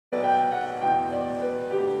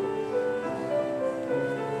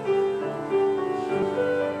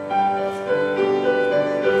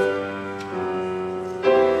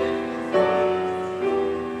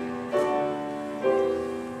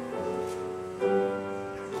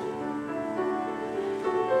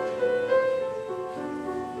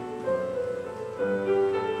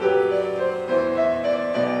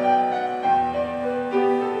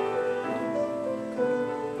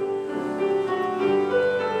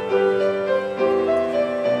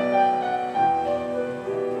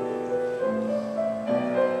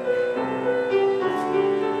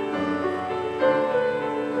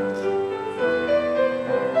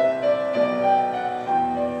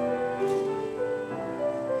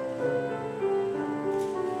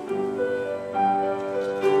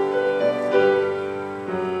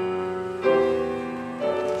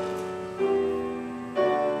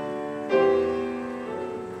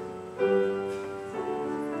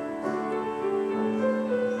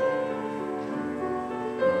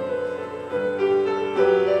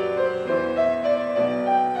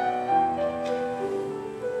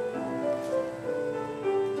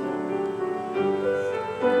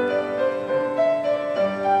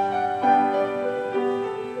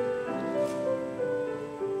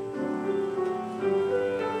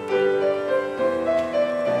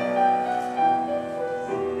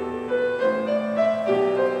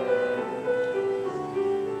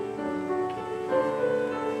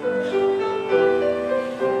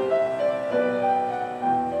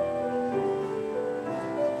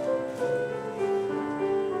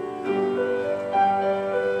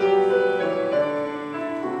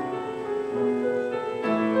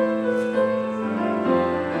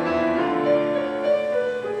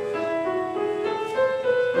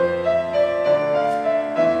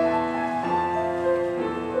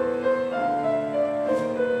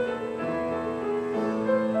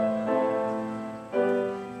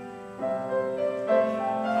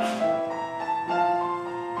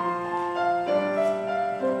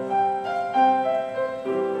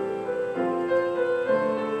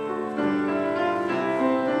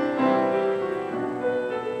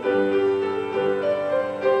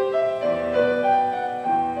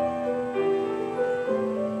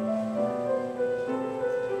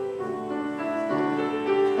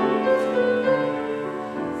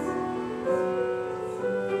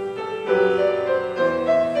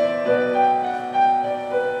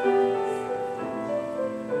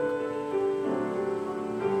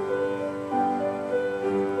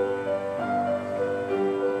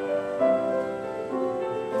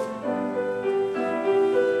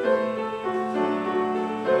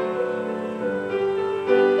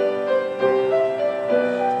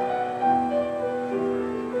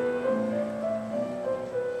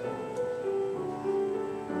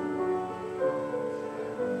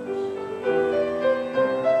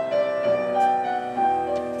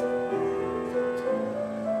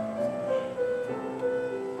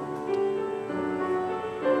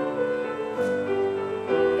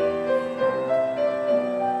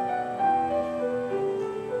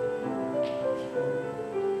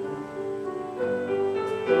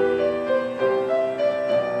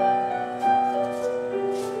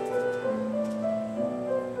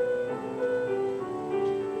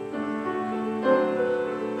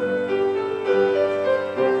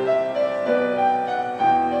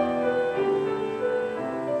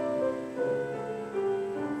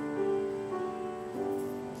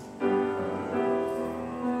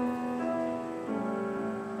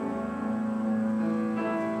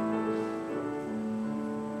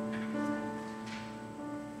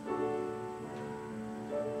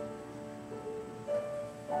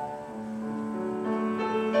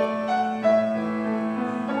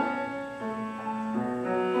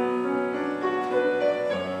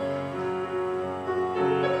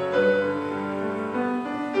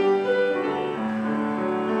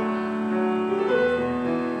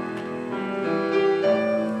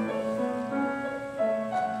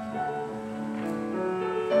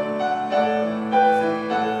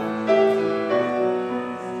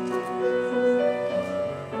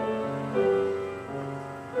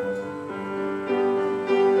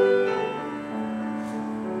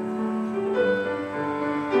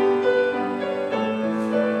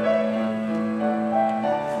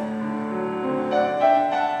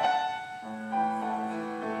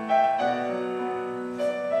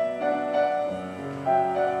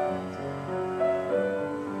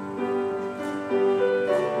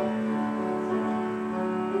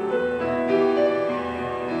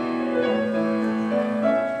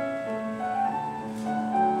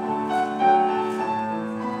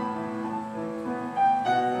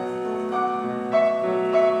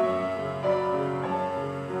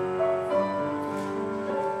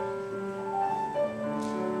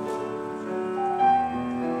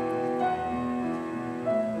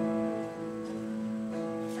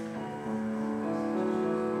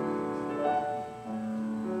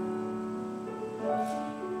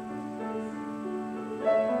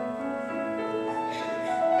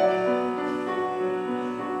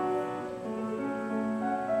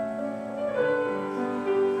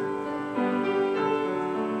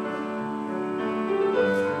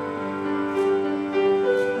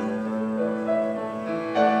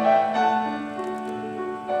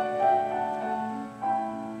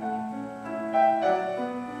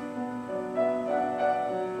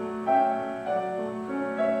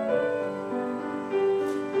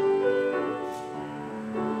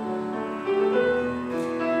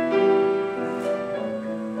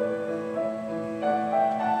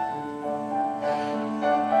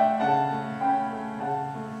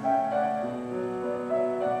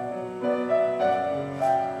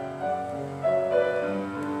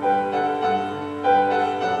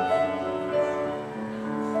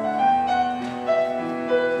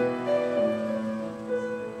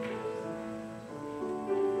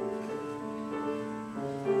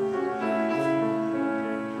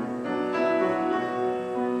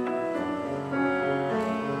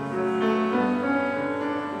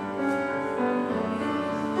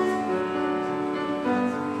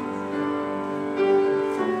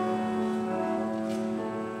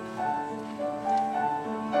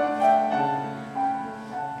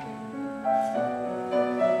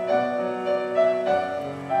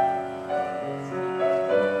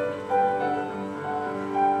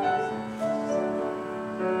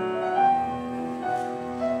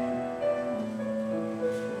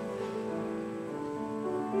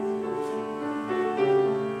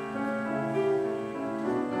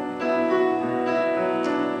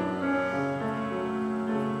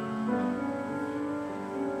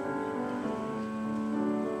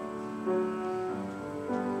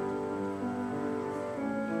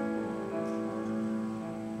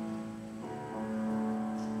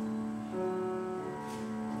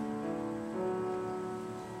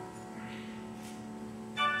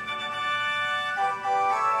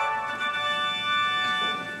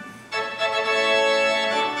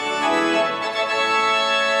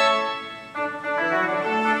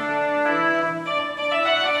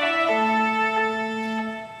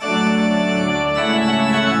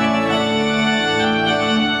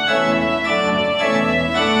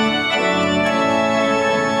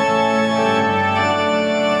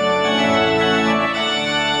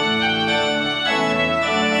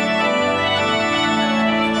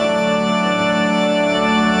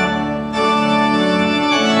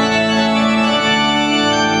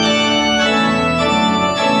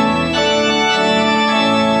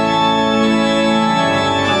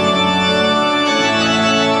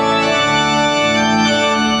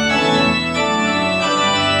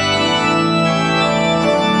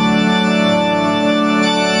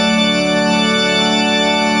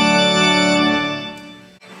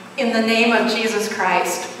the name of Jesus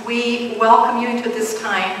Christ, we welcome you to this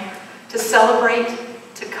time to celebrate,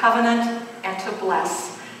 to covenant, and to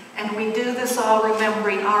bless. And we do this all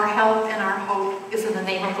remembering our help and our hope is in the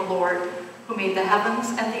name of the Lord, who made the heavens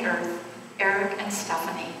and the earth, Erik and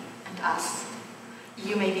Steffanie, and us.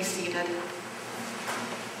 You may be seated.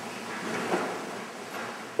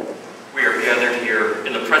 We are gathered here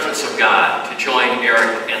in the presence of God to join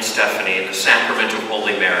Erik and Steffanie in the sacrament of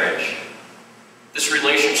holy marriage. This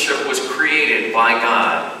relationship was created by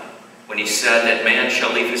God when he said that man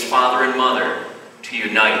shall leave his father and mother to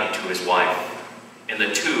unite to his wife, and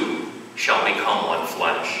the two shall become one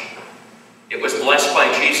flesh. It was blessed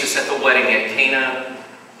by Jesus at the wedding at Cana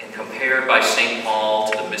and compared by St.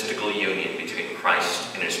 Paul to the mystical union between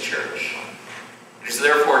Christ and his church. It is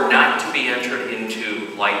therefore not to be entered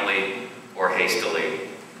into lightly or hastily,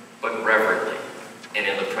 but reverently and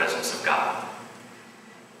in the presence of God.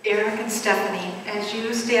 Erik and Steffanie, as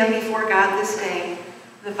you stand before God this day,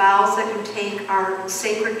 the vows that you take are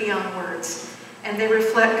sacred beyond words, and they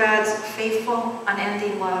reflect God's faithful,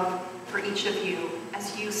 unending love for each of you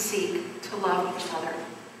as you seek to love each other.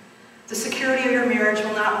 The security of your marriage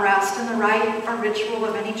will not rest in the rite or ritual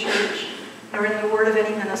of any church, nor in the word of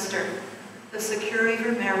any minister. The security of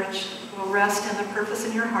your marriage will rest in the purpose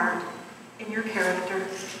in your heart, in your character,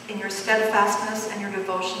 in your steadfastness and your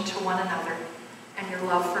devotion to one another, and your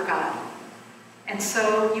love for God. And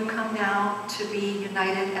so you come now to be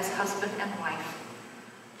united as husband and wife.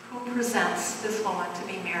 Who presents this woman to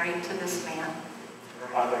be married to this man?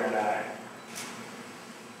 Her mother and I.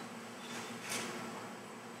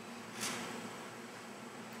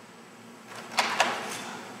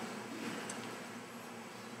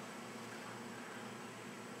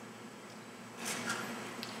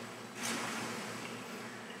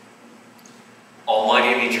 Almighty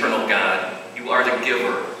and eternal God, you are the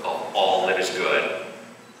giver of all that is good.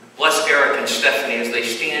 Bless Erik and Steffanie as they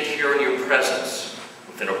stand here in your presence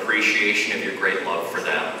with an appreciation of your great love for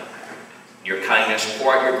them. In your kindness,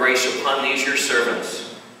 pour out your grace upon these your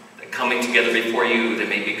servants, that coming together before you, they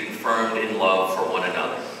may be confirmed in love for one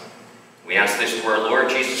another. We ask this through our Lord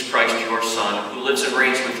Jesus Christ, your Son, who lives and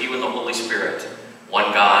reigns with you in the Holy Spirit,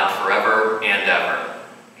 one God, forever and ever.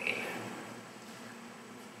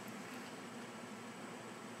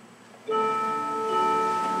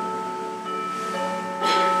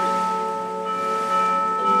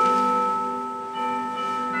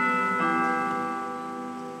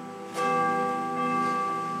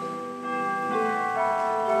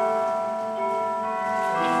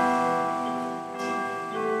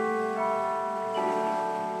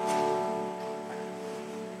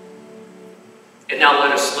 Now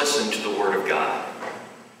let us listen to the Word of God.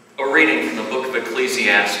 A reading from the book of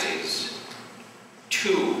Ecclesiastes.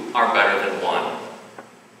 Two are better than one.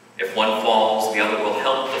 If one falls, the other will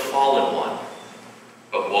help the fallen one.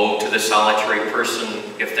 But woe to the solitary person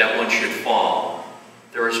if that one should fall.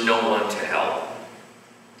 There is no one to help.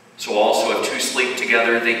 So also if two sleep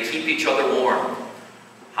together, they keep each other warm.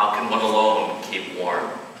 How can one alone keep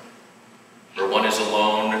warm? Where one is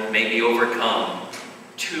alone may be overcome.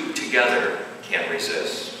 Two together can't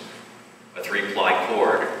resist. A three-ply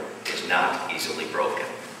cord is not easily broken.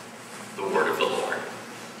 The word of the Lord.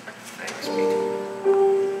 Thanks be to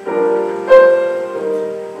God.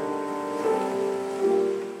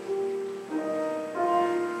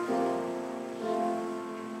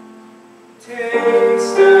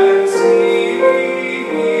 Taste and see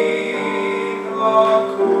the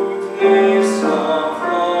goodness of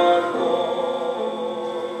the Lord.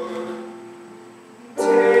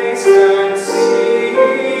 Taste and see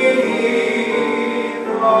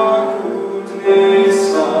the goodness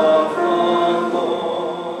of the Lord.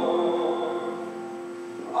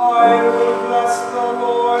 I will bless the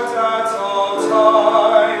Lord at all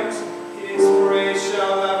times. His praise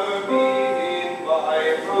shall ever be in my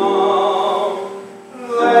mouth.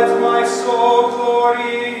 Let my soul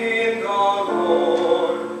glory in the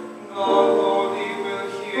Lord. The lowly will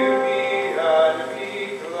hear me and be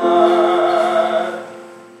glad.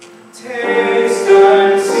 Taste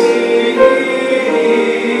and see the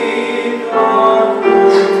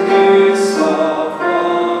goodness of the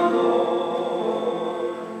Lord.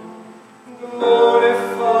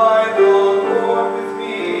 Glorify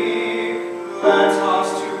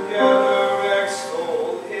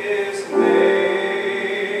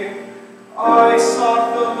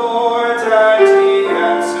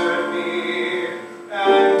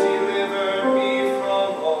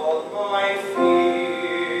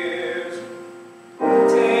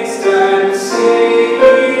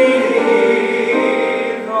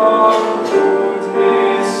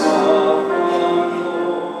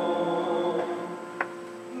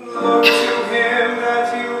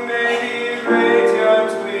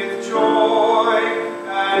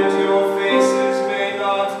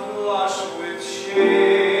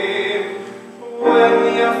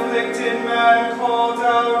no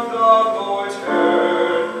doubt the Lord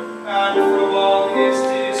heard, and from all his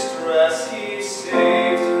distress he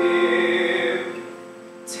saved him.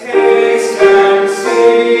 Taste and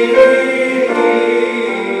see the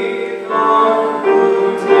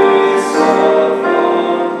goodness of the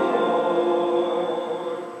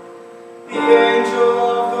Lord. The angel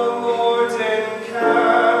of the Lord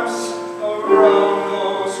encamps around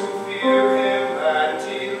those who fear him and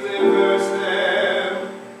delivers them.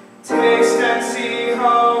 Taste and see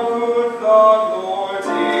how good the Lord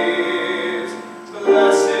is.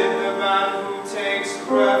 Blessed the man who takes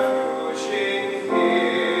refuge in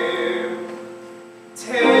him.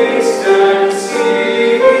 Taste and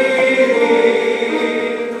see the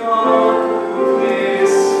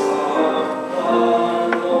goodness of the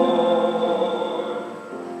Lord.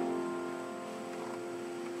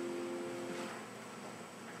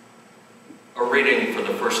 A reading from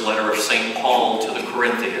the first letter of St. Paul to the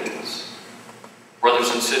Corinthians.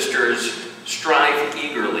 Brothers and sisters, strive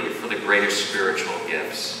eagerly for the greatest spiritual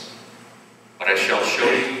gifts, but I shall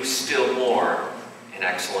show you still more an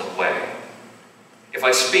excellent way. If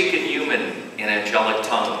I speak in human and angelic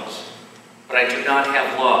tongues, but I do not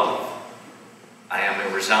have love, I am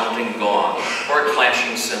a resounding gong or a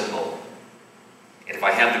clashing cymbal. And if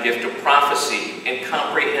I have the gift of prophecy and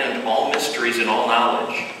comprehend all mysteries and all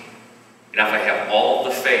knowledge, and if I have all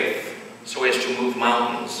the faith so as to move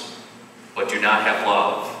mountains, but do not have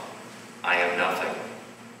love, I am nothing.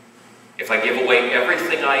 If I give away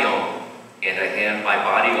everything I own, and I hand my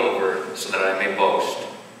body over so that I may boast,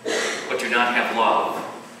 but do not have love,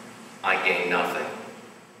 I gain nothing.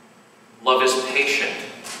 Love is patient,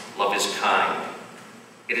 love is kind.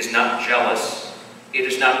 It is not jealous, it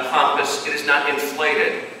is not pompous, it is not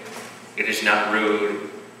inflated, it is not rude,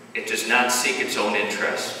 it does not seek its own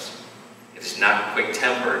interests, it is not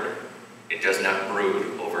quick-tempered, it does not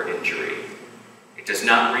brood over injury. It does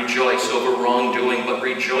not rejoice over wrongdoing, but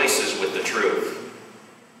rejoices with the truth.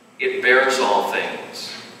 It bears all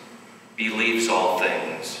things, believes all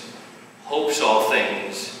things, hopes all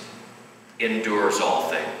things, endures all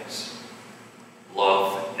things.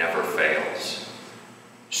 Love never fails.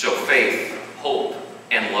 So faith, hope,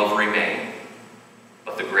 and love remain,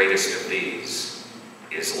 but the greatest of these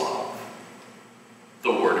is love.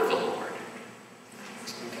 The word of the Lord.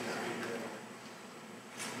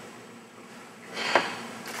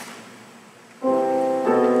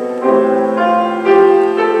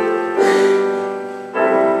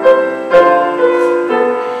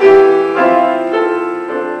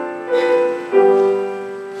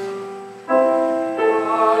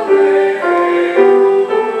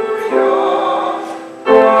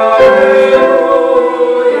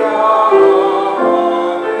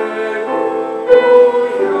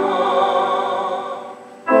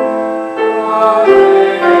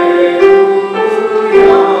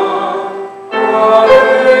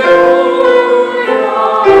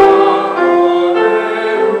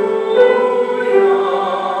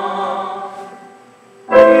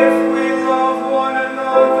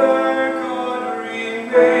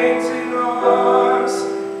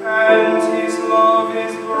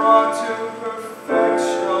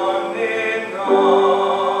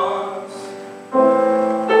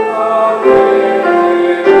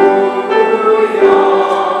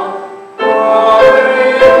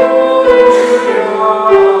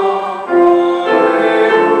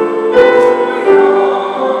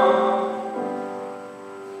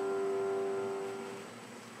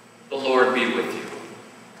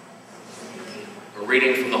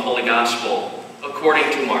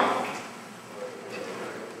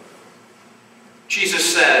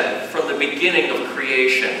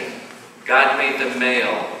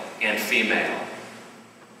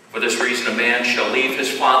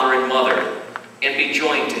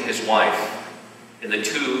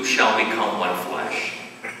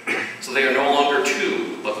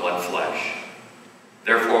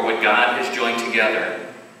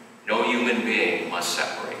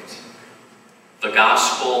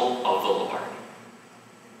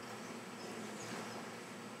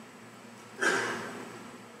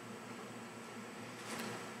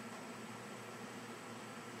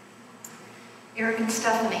 Erik and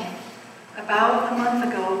Steffanie, about a month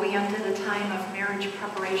ago we ended a time of marriage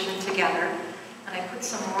preparation together, and I put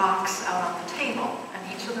some rocks out on the table,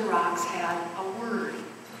 and each of the rocks had a word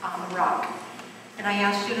on the rock. And I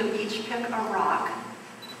asked you to each pick a rock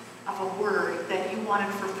of a word that you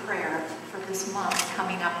wanted for prayer for this month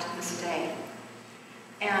coming up to this day.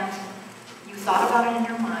 And you thought about it in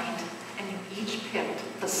your mind, and you each picked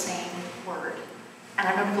the same word. And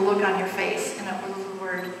I remember the look on your face, and it was the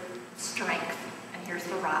word strength. And here's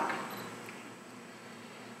the rock.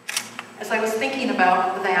 As I was thinking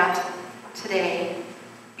about that today,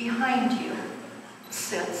 behind you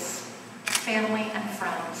sits family and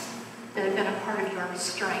friends that have been a part of your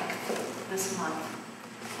strength this month.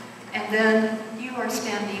 And then you are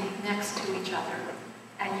standing next to each other,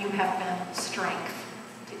 and you have been strength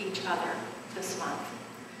to each other this month.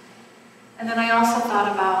 And then I also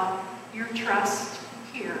thought about your trust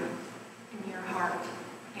here in your heart,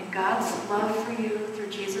 in God's love for you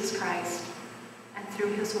through Jesus Christ and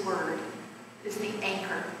through his word is the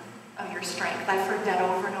anchor of your strength. I've heard that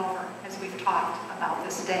over and over as we've talked about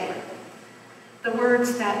this day. The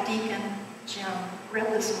words that Deacon Jim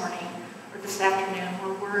read this morning or this afternoon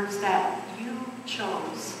were words that you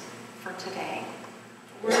chose for today.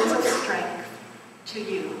 Words of strength to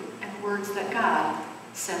you and words that God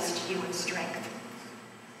says to you in strength.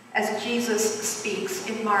 As Jesus speaks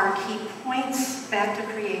in Mark, he points back to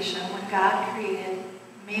creation when God created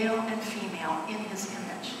male and female in his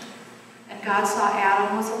image. And God saw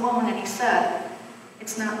Adam was alone, and he said,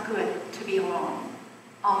 "It's not good to be alone.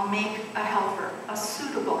 I'll make a helper, a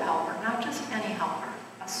suitable helper, not just any helper,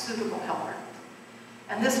 a suitable helper."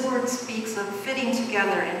 And this word speaks of fitting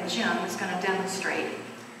together, and Jim is going to demonstrate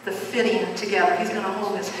the fitting together. He's going to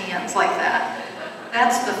hold his hands like that.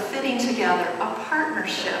 That's the fitting together, a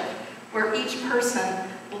partnership where each person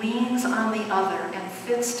leans on the other and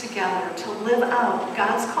fits together to live out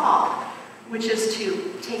God's call, which is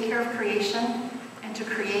to take care of creation and to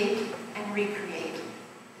create and recreate.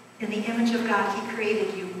 In the image of God, he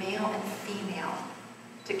created you male and female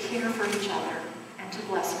to care for each other and to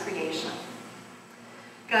bless creation.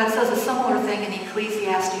 God says a similar thing in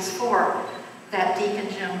Ecclesiastes 4 that Deacon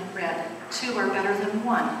Jim read. 2 are better than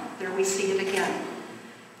 1. There we see it again.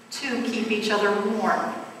 2 keep each other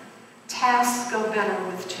warm. Tasks go better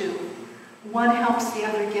with 2. 1 helps the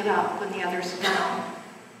other get up when the other's down.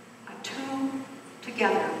 2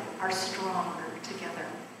 together are stronger together.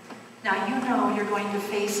 Now you know you're going to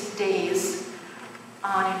face days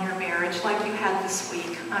on in your marriage like you had this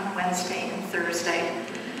week on Wednesday and Thursday.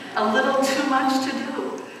 A little too much to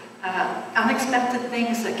do. Unexpected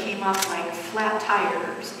things that came up like flat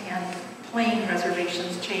tires and plane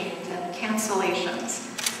reservations changed and cancellations.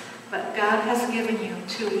 But God has given you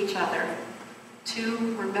to each other.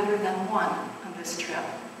 2 were better than 1 on this trip.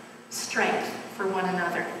 Strength for one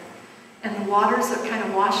another. And the waters that kind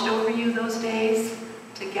of washed over you those days,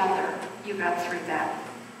 together you got through that.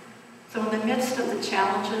 So in the midst of the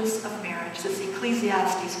challenges of marriage, this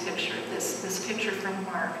Ecclesiastes picture, this picture from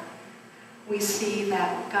Mark, we see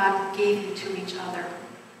that God gave you to each other.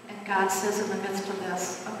 And God says in the midst of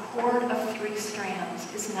this, a cord of 3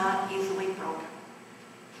 strands is not easily broken.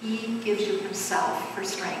 He gives you himself for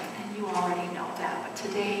strength, and you already know that. But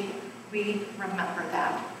today, we remember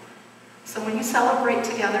that. So when you celebrate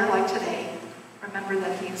together like today, remember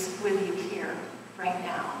that he's with you here, right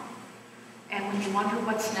now. And when you wonder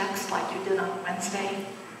what's next, like you did on Wednesday,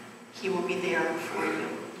 he will be there for you.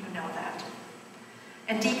 You know that.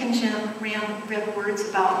 And Deacon Jim read words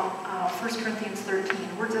about 1 Corinthians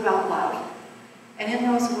 13, words about love. And in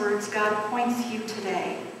those words, God points you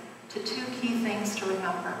today to 2 key things to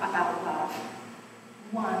remember about love.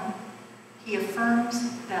 1, he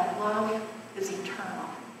affirms that love is eternal.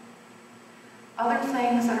 Other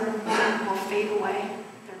things that are important will fade away.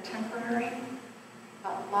 They're temporary.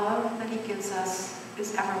 But love that he gives us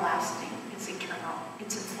is everlasting. It's eternal.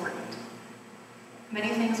 It's important. Many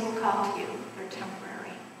things will come to you. They're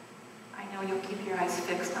temporary. I know you'll keep your eyes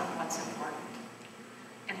fixed on what's important.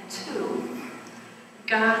 And 2,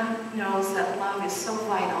 God knows that love is so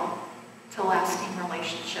vital to lasting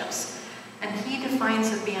relationships. And he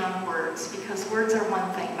defines it beyond words, because words are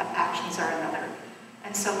one thing, but actions are another.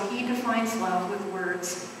 And so he defines love with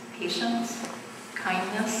words: patience,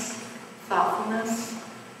 kindness, thoughtfulness,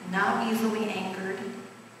 not easily angered,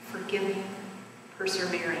 forgiving,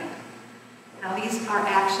 persevering. Now these are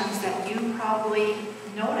actions that you probably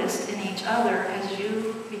noticed in each other as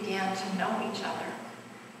you began to know each other.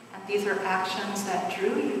 And these are actions that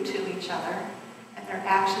drew you to each other, and they're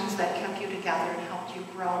actions that kept you together and helped you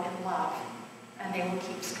grow in love. And they will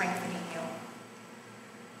keep strengthening you.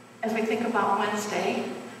 As we think about Wednesday,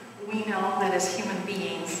 we know that as human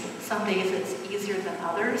beings, some days it's easier than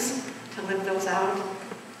others to live those out.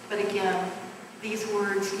 But again, these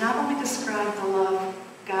words not only describe the love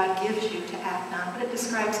God gives you to act on, but it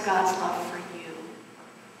describes God's love for you.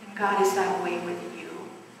 And God is that way with you.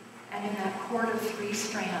 And in that cord of 3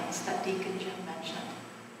 strands that Deacon Jim mentioned,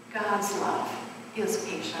 God's love is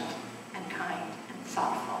patient and kind and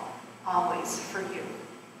thoughtful, always for you.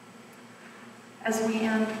 As we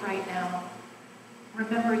end right now,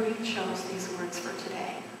 remember you chose these words for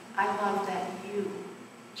today. I love that you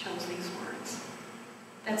chose these words.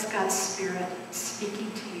 That's God's Spirit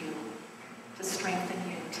speaking to you to strengthen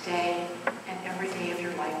you today and every day of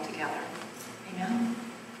your life together. Amen?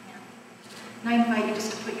 And I invite you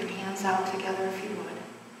just to put your hands out together if you would.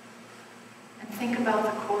 And think about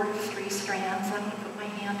the cord of 3 strands. I'm going to put my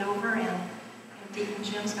hand over, and Deacon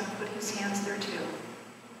Jim's going to put his hands there too.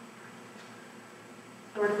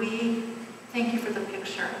 Lord, we thank you for the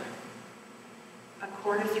picture. A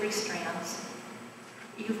cord of 3 strands.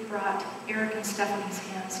 You've brought Erik and Stephanie's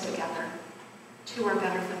hands together. 2 are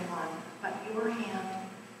better than 1, but your hand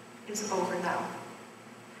is over them.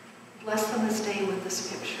 Bless them this day with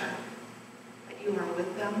this picture, that you are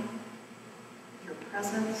with them, your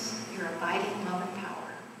presence, your abiding love and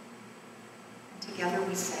power. And together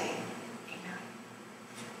we say, amen.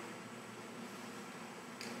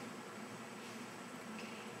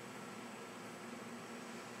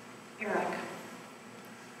 Okay. Erik,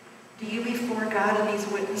 do you before God and these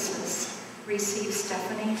witnesses receive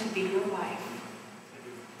Steffanie to be your wife?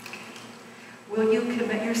 Will you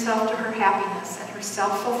commit yourself to her happiness and her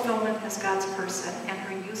self-fulfillment as God's person and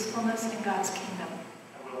her usefulness in God's kingdom?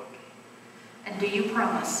 I will. And do you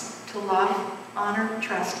promise to love, honor,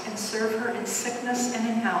 trust, and serve her in sickness and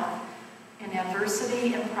in health, in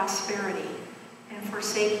adversity and prosperity, and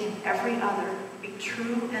forsaking every other, be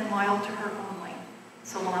true and loyal to her only,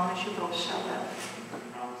 so long as you both shall live?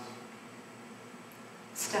 I promise.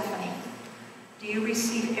 Steffanie, do you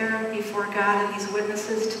receive Erik before God and these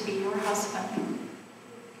witnesses to be your husband?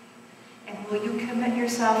 And will you commit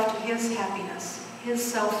yourself to his happiness, his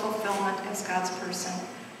self-fulfillment as God's person,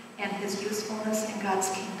 and his usefulness in God's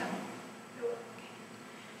kingdom?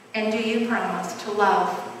 And do you promise to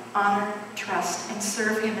love, honor, trust, and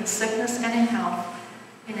serve him in sickness and in health,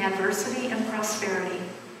 in adversity and prosperity,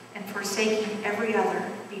 and forsaking every other,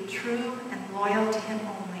 be true and loyal to him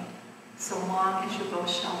only, so long as you both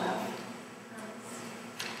shall live?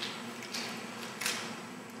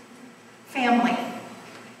 Family.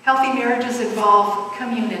 Healthy marriages involve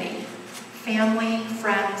community, family,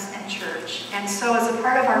 friends, and church. And so as a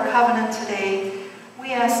part of our covenant today,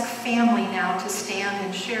 we ask family now to stand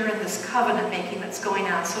and share in this covenant making that's going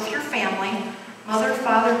on. So if your family, mother,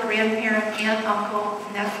 father, grandparent, aunt, uncle,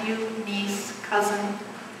 nephew, niece, cousin,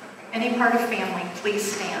 any part of family, please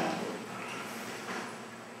stand.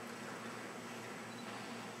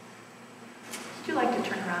 Would you like to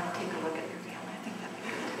turn around and take a look at your family? I think that'd be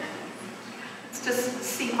good. Let's just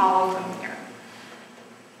see all of them here.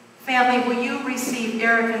 Family, will you receive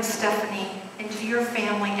Erik and Steffanie into your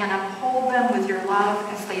family and uphold them with your love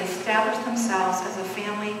as they establish themselves as a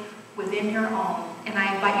family within your own? And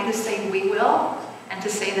I invite you to say, we will, and to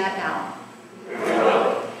say that now. We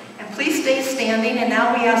will. And please stay standing. And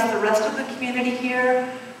now we ask the rest of the community here,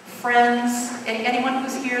 friends, and anyone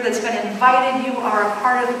who's here that's been invited, you are a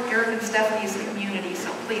part of Erik and Stephanie's community,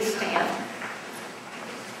 so please stand.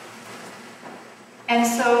 And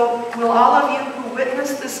so will all of you who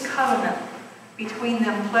witness this covenant between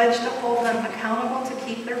them pledge to hold them accountable to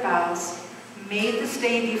keep their vows made this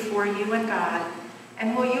day before you and God?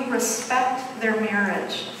 And will you respect their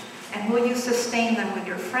marriage? And will you sustain them with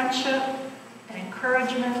your friendship and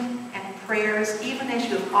encouragement and prayers, even as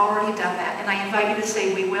you have already done that? And I invite you to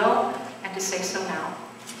say, we will, and to say so now.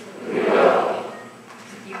 We will.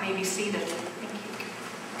 You may be seated. Thank you.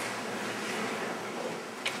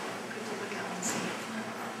 Good to look out and see.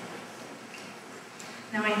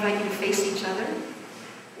 Now I invite you to face each other.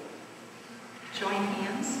 Join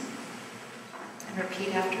hands and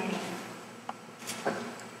repeat after me.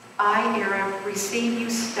 I, Erik, receive you,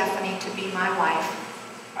 Steffanie, to be my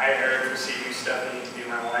wife. I, Erik, receive you, Steffanie, to be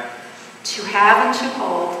my wife. To have and to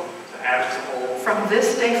hold. To have and to hold. From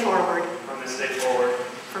this day forward. From this day forward.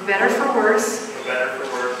 For better, for worse. For better,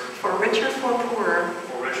 for worse. For richer, for poorer.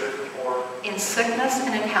 For richer, for poor. In sickness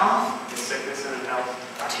and in health. In sickness and in health.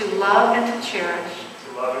 To love and to cherish.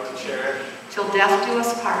 To love and to cherish. Till death do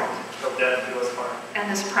us part. Till death do us part.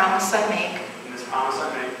 And this promise I make. And this promise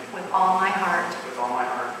I make. With all my heart. With all my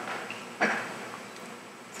heart.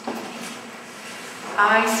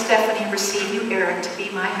 I, Steffanie, receive you, Erik, to be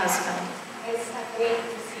my husband. I, Steffanie,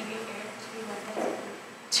 receive you, Erik, to be my husband.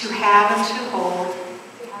 To have and to hold.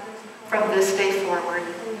 To have and to hold. From this day forward.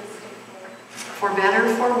 From this day forward. For better,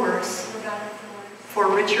 for worse. For better, for worse. For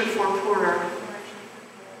richer, for poorer. For richer,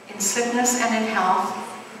 for poorer. In sickness and in health.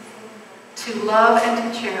 To love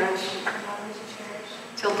and to cherish. To love and to cherish.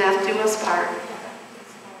 Till death do us part. Till death do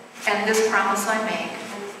us part. And this promise I make.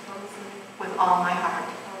 And this promise I make. With all my heart.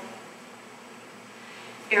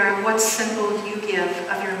 Erik, what symbol do you give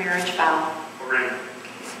of your marriage vow? A ring.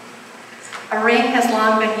 A ring has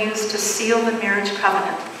long been used to seal the marriage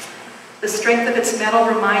covenant. The strength of its metal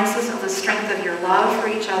reminds us of the strength of your love for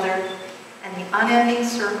each other, and the unending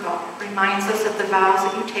circle reminds us that the vows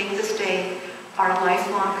that you take this day are a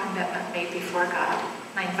lifelong commitment made before God.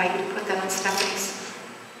 And I invite you to put that on Stephanie's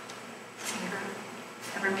finger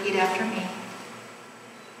and repeat after me.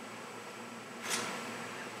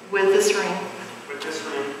 With this ring,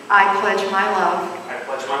 I pledge my love,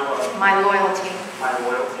 my loyalty,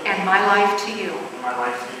 and my life to you.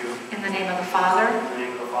 In the name of the Father,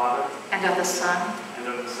 and of the Son,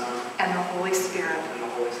 and the Holy Spirit.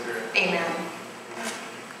 Amen.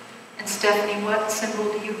 And Stephanie, what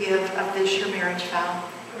symbol do you give of this, your marriage vow?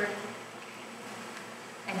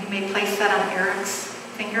 And you may place that on Eric's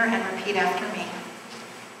finger and repeat after me.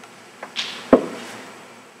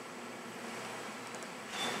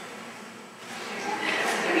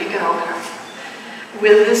 There you go.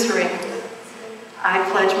 With this ring, I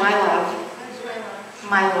pledge my love,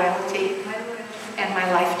 my loyalty, and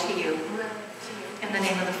my life to you. In the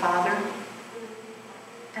name of the Father,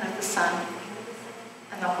 and of the Son,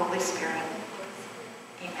 and the Holy Spirit.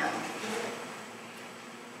 Amen.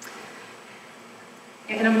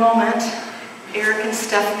 In a moment, Erik and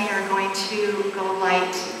Steffanie are going to go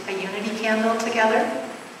light a unity candle together.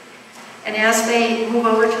 And as they move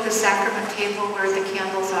over to the sacrament table where the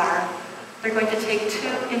candles are, they're going to take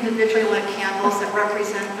 2 individually lit candles that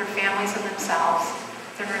represent their families and themselves.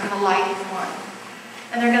 They're going to light one.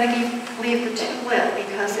 And they're going to leave the 2 lit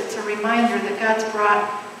because it's a reminder that God's brought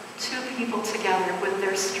 2 people together with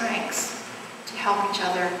their strengths to help each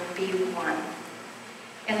other be one.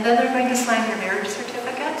 And then they're going to sign their marriage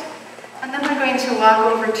certificate. And then they're going to walk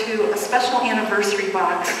over to a special anniversary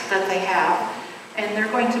box that they have. And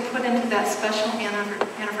they're going to put into that special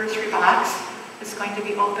anniversary box, it's going to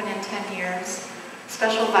be open in 10 years,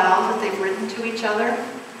 special vows that they've written to each other,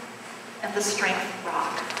 and the strength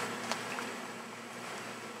rock.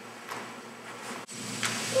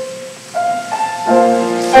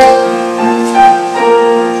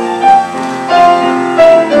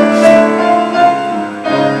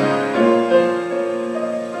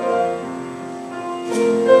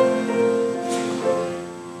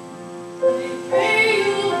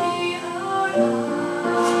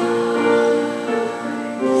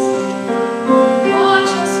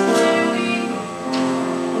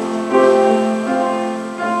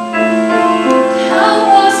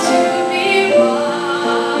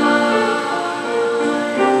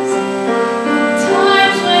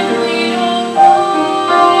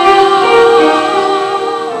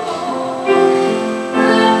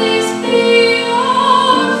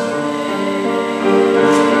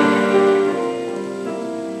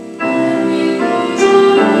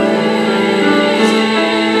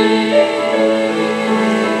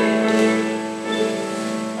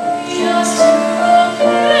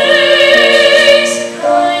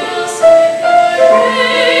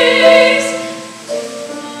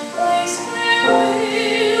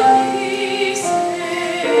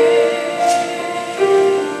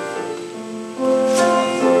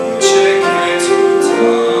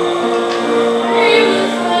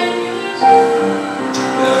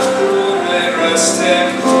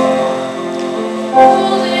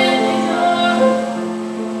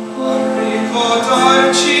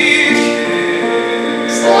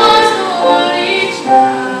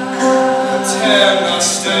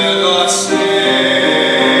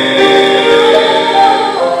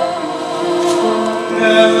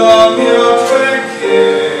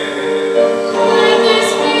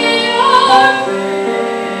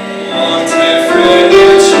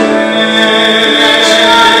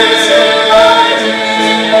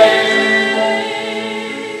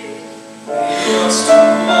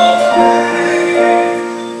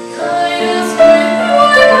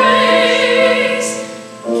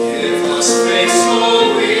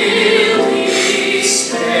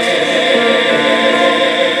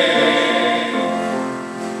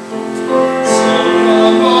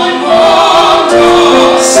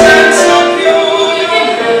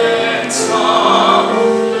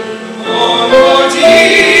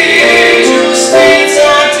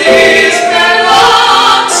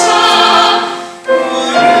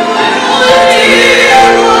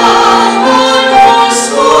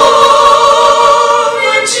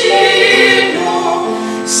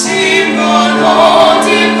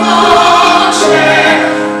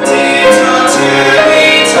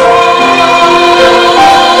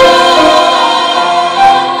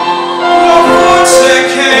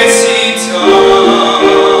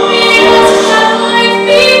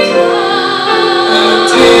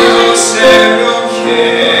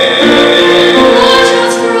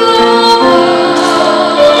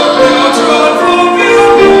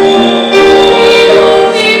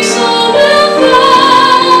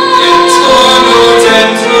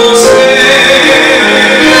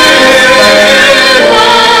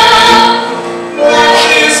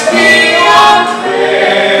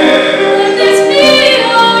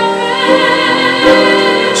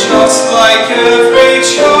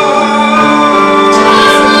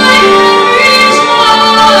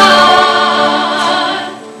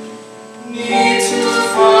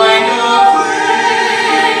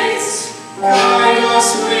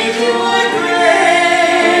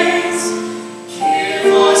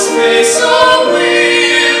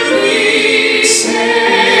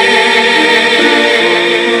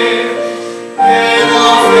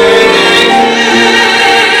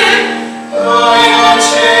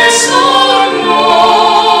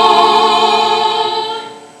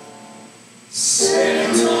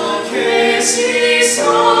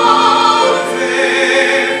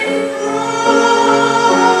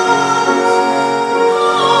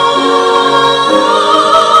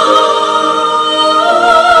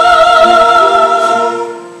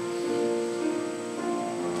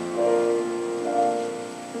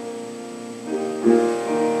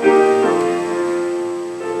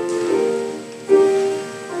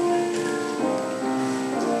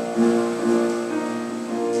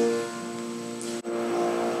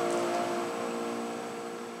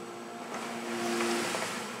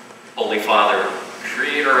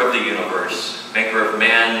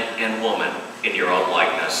 man and woman in your own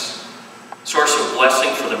likeness, source of blessing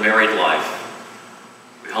for the married life.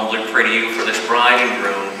 We humbly pray to you for this bride and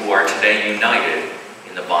groom who are today united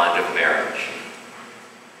in the bond of marriage.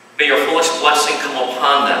 May your fullest blessing come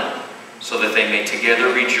upon them so that they may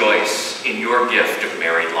together rejoice in your gift of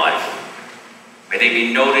married life. May they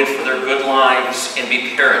be noted for their good lives and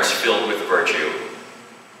be parents filled with virtue.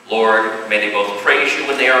 Lord, may they both praise you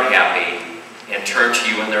when they are happy and turn to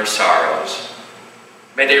you in their sorrows.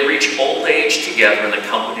 May they reach old age together in the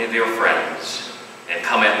company of their friends and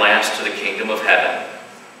come at last to the kingdom of heaven.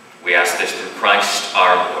 We ask this through Christ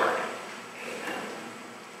our Lord. Amen.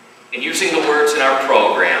 In using the words in our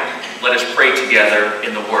program, let us pray together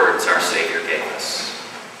in the words our Savior gave us.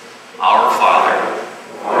 Our Father,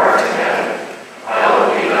 who art in heaven,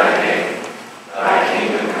 hallowed be thy name. Thy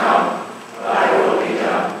kingdom come, thy will be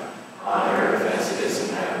done, on earth as it is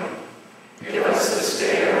in heaven. Give us this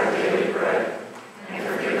day our daily bread, and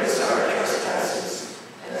forgive us our trespasses,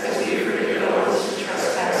 as we forgive those who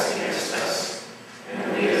trespass against us.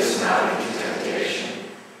 And lead us not into temptation,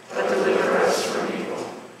 but deliver us from evil.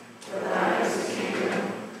 For thine is the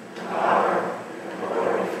kingdom, the power, and the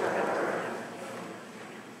glory forever.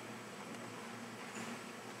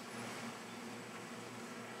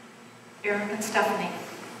 Erik and Steffanie,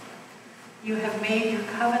 you have made your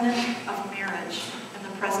covenant of marriage in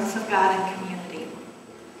the presence of God and community.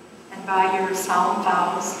 And by your solemn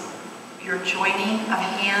vows, your joining of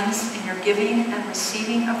hands and your giving and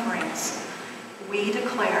receiving of rings, we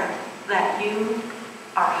declare that you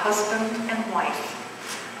are husband and wife.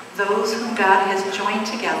 Those whom God has joined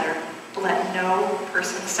together, let no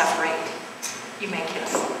person separate. You may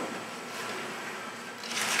kiss.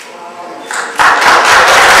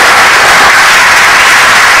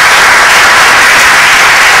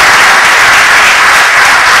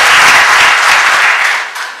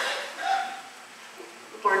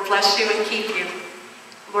 Lord bless you and keep you.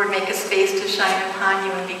 Lord make his face to shine upon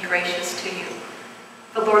you and be gracious to you.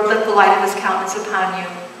 The Lord lift the light of his countenance upon you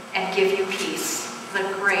and give you peace. The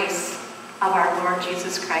grace of our Lord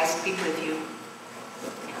Jesus Christ be with you.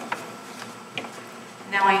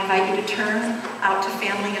 Now I invite you to turn out to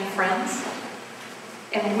family and friends.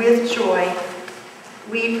 And with joy,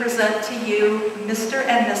 we present to you Mr.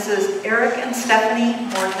 and Mrs. Erik and Steffanie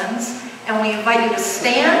Mortens. And we invite you to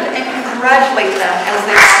stand and congratulate them as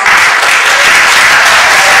they